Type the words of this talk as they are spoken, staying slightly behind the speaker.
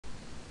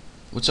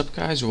What's up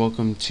guys,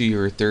 welcome to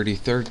your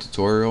 33rd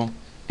tutorial,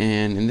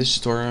 and in this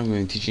tutorial I'm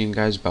going to be teaching you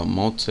guys about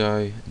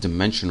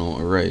multi-dimensional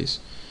arrays.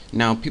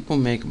 Now people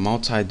make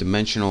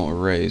multi-dimensional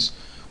arrays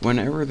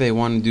whenever they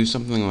want to do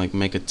something like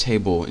make a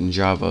table in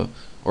Java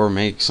or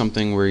make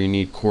something where you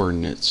need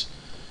coordinates.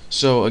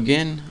 So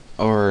again,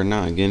 or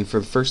not again, for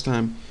the first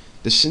time,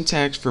 the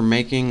syntax for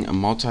making a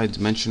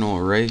multi-dimensional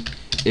array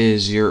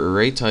is your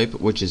array type,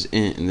 which is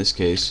int in this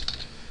case,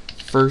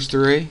 first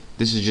array,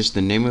 this is just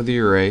the name of the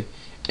array,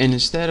 and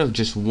instead of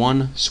just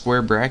one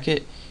square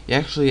bracket, you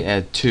actually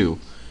add two.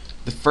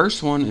 The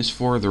first one is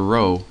for the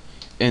row,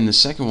 and the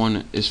second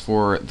one is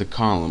for the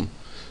column.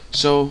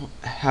 So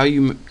how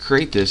you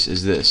create this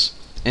is this,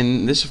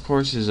 and this of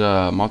course is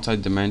a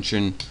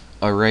multi-dimension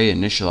array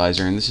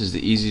initializer, and this is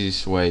the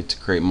easiest way to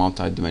create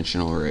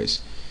multi-dimensional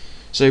arrays.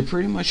 So you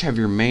pretty much have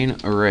your main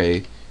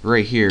array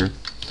right here,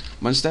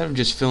 but instead of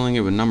just filling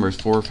it with numbers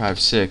 4, 5,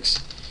 6,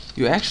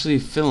 you actually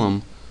fill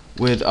them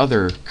with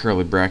other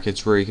curly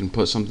brackets where you can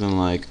put something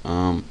like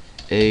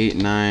 8,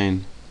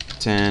 9,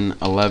 10,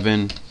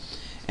 11,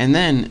 and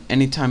then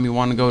anytime you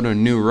want to go to a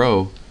new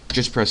row,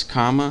 just press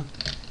comma,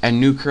 add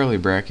new curly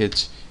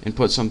brackets, and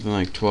put something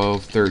like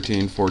 12,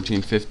 13,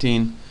 14,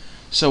 15.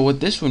 So what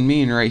this would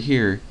mean right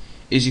here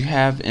is you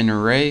have an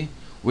array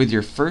with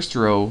your first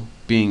row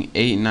being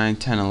 8, 9,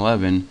 10,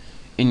 11,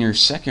 and your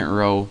second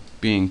row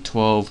being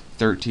 12,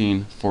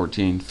 13,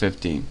 14,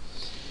 15.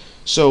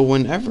 So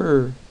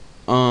whenever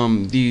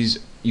these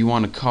you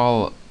want to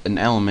call an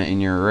element in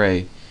your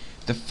array,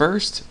 the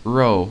first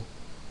row,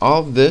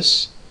 all of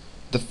this,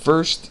 the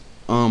first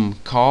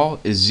call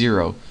is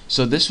 0.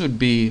 So this would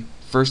be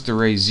first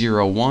array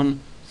 0, 1,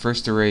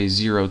 first array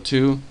 0,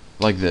 2,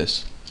 like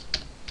this.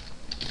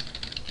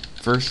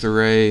 First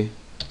array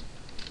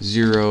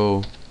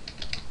 0,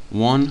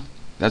 1,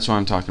 that's what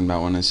I'm talking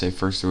about when I say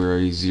first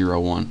array 0,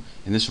 1,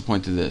 and this will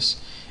point to this.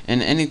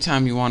 And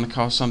anytime you want to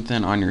call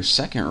something on your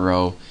second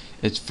row,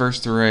 it's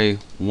first array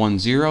 1,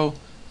 0,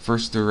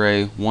 first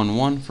array 1,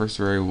 1, first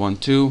array 1,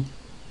 2,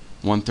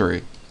 1,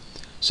 3.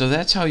 So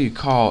that's how you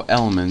call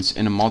elements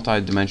in a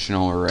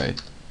multi-dimensional array.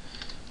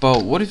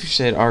 But what if you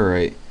said,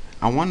 alright,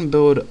 I want to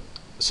build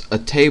a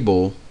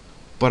table,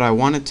 but I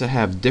want it to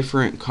have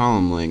different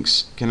column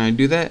lengths. Can I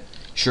do that?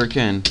 Sure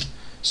can.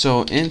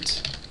 So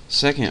int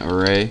second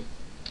array,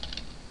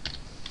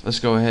 let's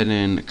go ahead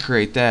and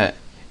create that.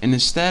 And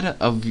instead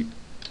of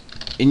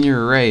in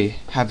your array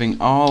having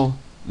all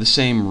the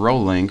same row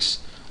lengths,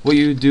 what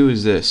you would do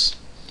is this.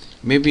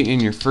 Maybe in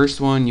your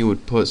first one you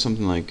would put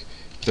something like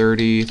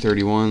 30,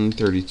 31,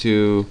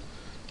 32,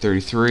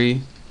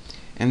 33,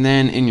 and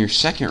then in your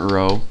second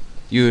row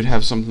you would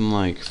have something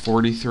like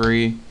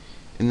 43,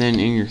 and then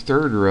in your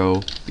third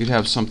row you'd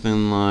have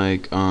something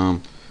like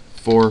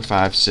 4,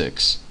 5,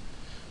 6.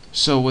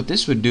 So what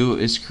this would do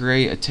is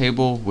create a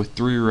table with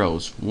 3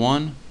 rows,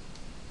 1,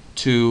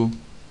 2,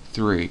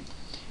 3.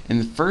 In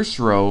the first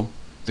row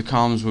the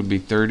columns would be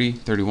 30,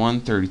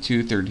 31,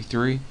 32,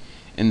 33.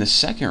 In the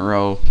second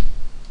row,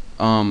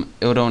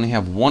 it would only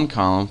have one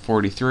column,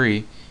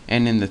 43,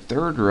 and in the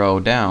third row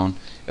down,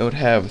 it would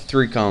have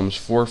 3 columns,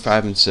 4,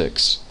 5, and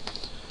 6.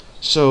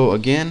 So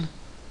again,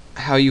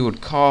 how you would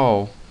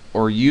call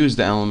or use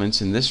the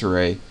elements in this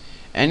array,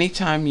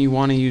 anytime you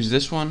want to use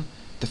this one,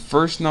 the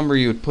first number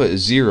you would put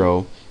is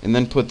 0, and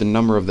then put the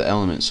number of the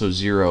element. So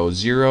 0,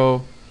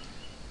 0,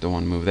 don't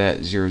want to move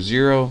that, 0,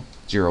 0,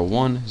 0,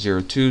 1,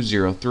 0, 2,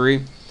 0,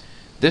 3.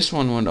 This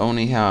one would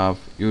only have,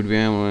 you would be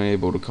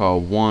able to call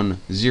 1,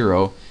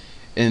 0.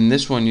 In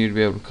this one you'd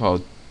be able to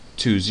call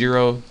 2,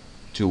 0,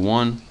 2,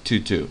 1, 2,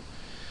 2.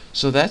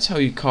 So that's how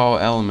you call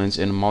elements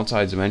in a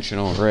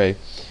multi-dimensional array.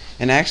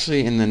 And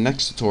actually in the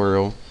next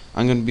tutorial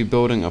I'm going to be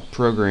building a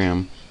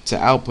program to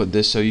output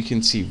this so you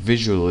can see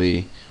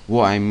visually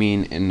what I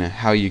mean and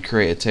how you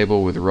create a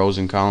table with rows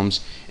and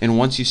columns. And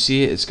once you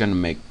see it, it's going to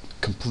make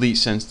complete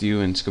sense to you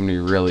and it's going to be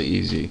really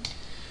easy.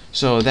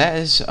 So that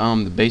is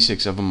the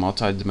basics of a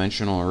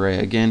multi-dimensional array.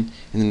 Again,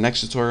 in the next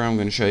tutorial I'm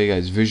going to show you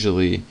guys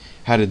visually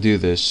how to do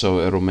this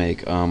so it'll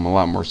make a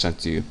lot more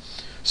sense to you.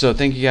 So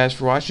thank you guys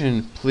for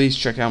watching. Please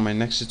check out my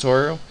next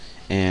tutorial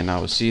and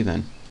I will see you then.